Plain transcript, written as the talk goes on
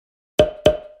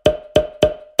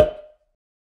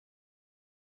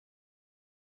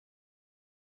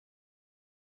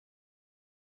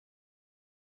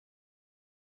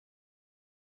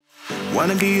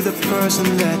Wanna be the person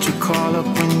that you call up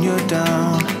when you're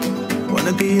down.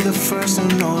 Wanna be the first who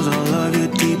knows all of your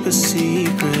deepest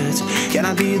secrets. Can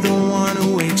I be the one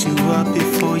who wakes you up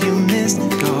before you miss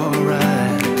your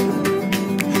ride?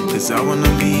 'Cause I wanna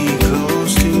be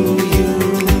close to you,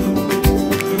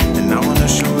 and I wanna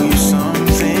show you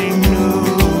something new.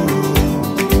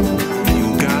 You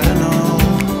gotta know,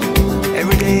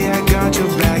 every day I got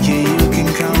your back, yeah, you can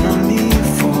count on me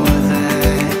for that.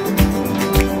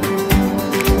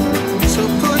 So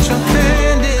put your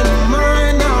hand in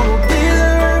mine, I will be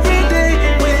there every day.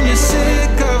 When you're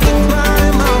sick of the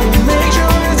climb, I will make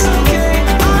sure it's okay.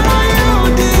 I know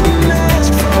you didn't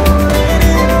ask for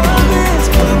any of this,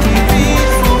 but we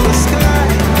reach for the sky.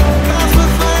 Cause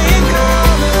we're flying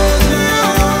colors now.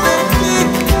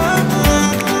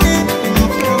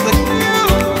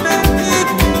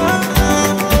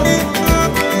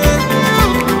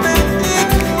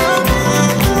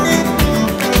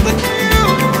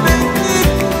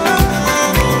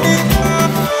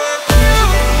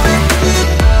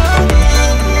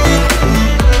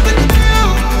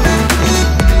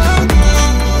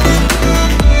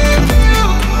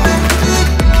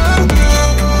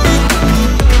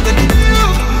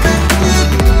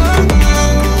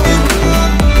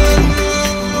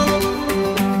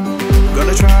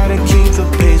 Gonna try to keep the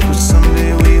pace, but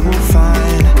someday we will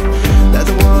find that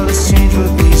the world has changed,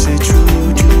 but we stay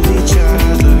true to each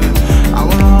other. I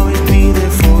will always be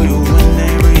there for you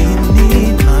whenever you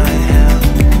need my help.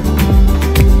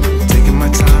 Taking my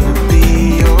time to be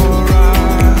your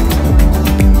rock.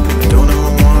 I don't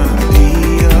ever wanna be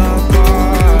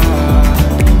apart.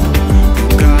 You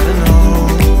gotta know,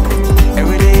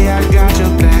 every day I got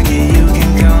your back, yeah, you can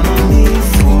count on me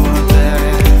for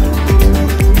that.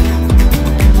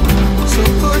 So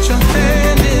put your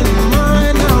hand in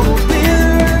mine, I will be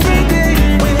there every day.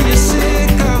 When you're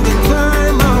sick of the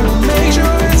climb, I will make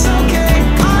sure it's okay.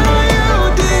 I know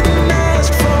you didn't ask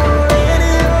for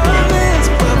any of this,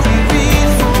 but we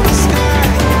reach for the sky.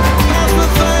 Cause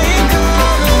we're flying colors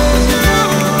now.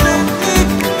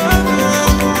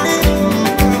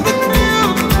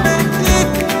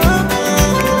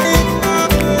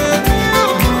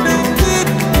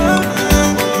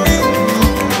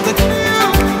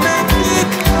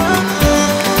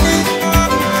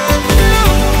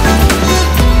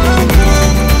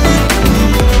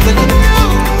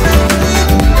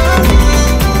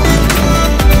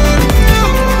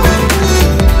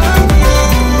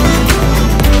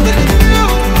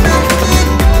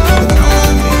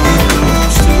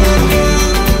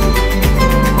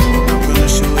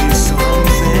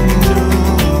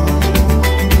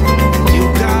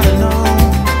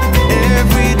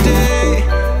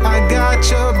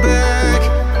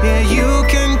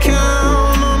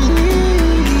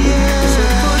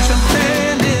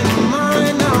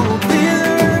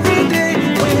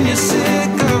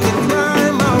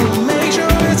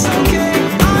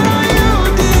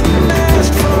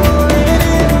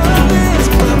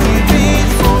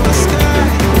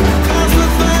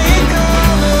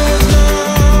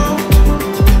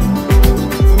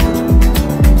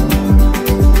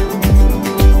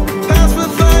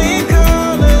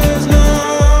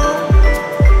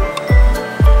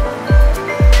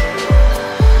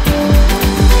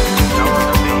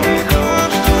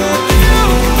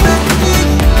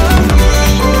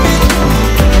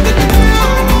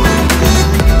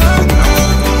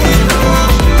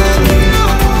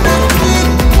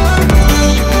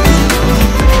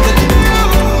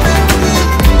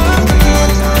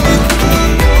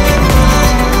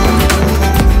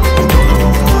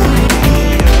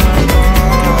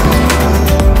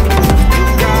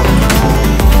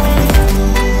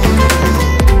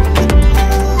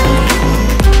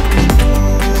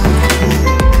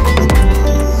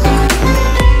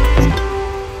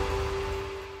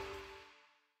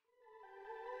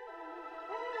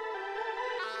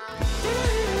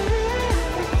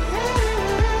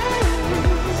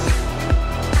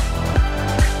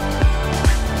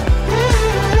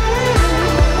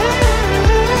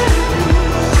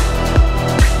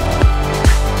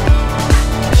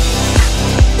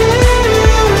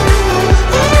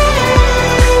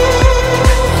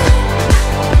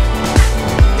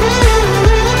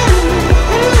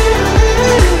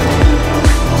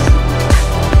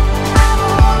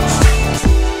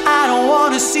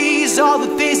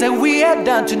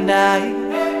 Done tonight.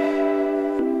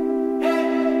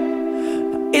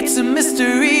 It's a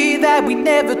mystery that we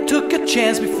never took a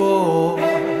chance before.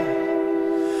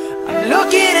 I'm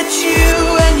looking at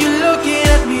you and you're looking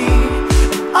at me,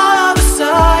 and all of a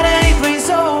sudden it rains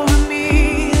over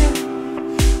me.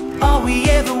 All we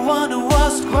ever wanted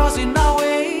was crossing our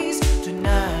way.